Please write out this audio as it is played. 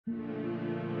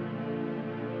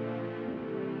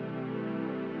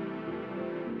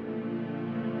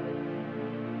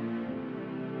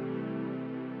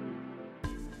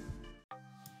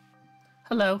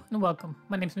Hello and welcome.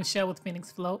 My name is Michelle with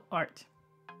Phoenix Flow Art.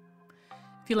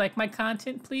 If you like my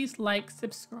content, please like,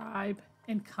 subscribe,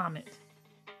 and comment.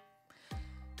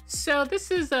 So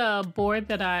this is a board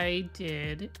that I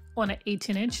did on an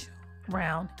 18-inch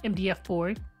round MDF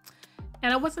board,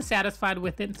 and I wasn't satisfied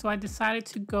with it, so I decided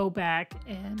to go back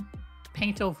and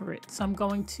paint over it. So I'm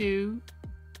going to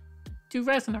do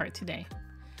resin art today.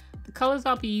 The colors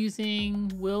I'll be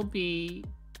using will be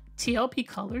TLP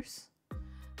colors.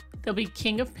 There'll be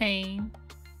King of Payne,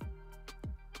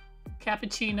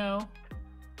 Cappuccino,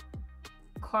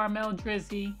 Caramel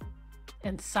Drizzle,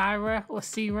 and Syrah or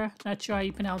Syrah, not sure how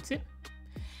you pronounce it.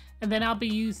 And then I'll be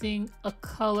using a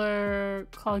color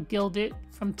called Gilded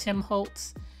from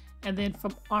Holtz. And then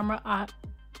from Armor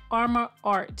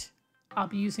Art, I'll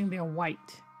be using their white.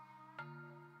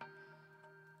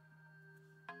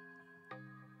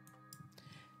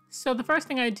 So the first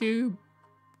thing I do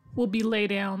will be lay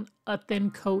down a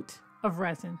thin coat of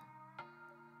resin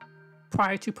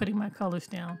prior to putting my colors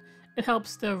down. It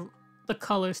helps the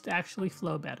colors to actually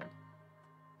flow better.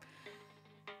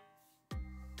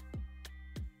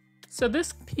 So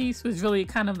this piece was really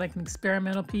kind of like an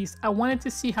experimental piece. I wanted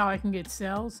to see how I can get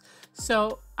cells,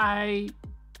 so I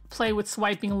play with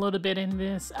swiping a little bit in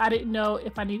this. I didn't know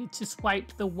if I needed to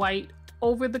swipe the white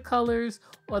over the colors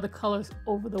or the colors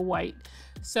over the white.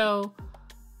 So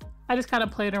I just kind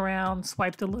of played around,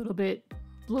 swiped a little bit,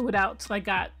 blew it out till I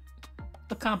got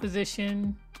the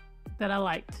composition that I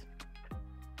liked.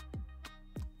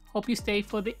 Hope you stay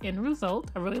for the end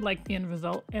result. I really like the end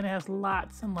result, and it has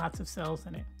lots and lots of cells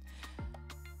in it.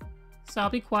 So I'll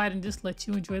be quiet and just let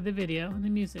you enjoy the video and the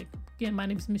music. Again, my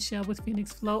name is Michelle with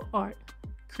Phoenix Flow Art.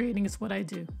 Creating is what I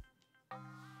do.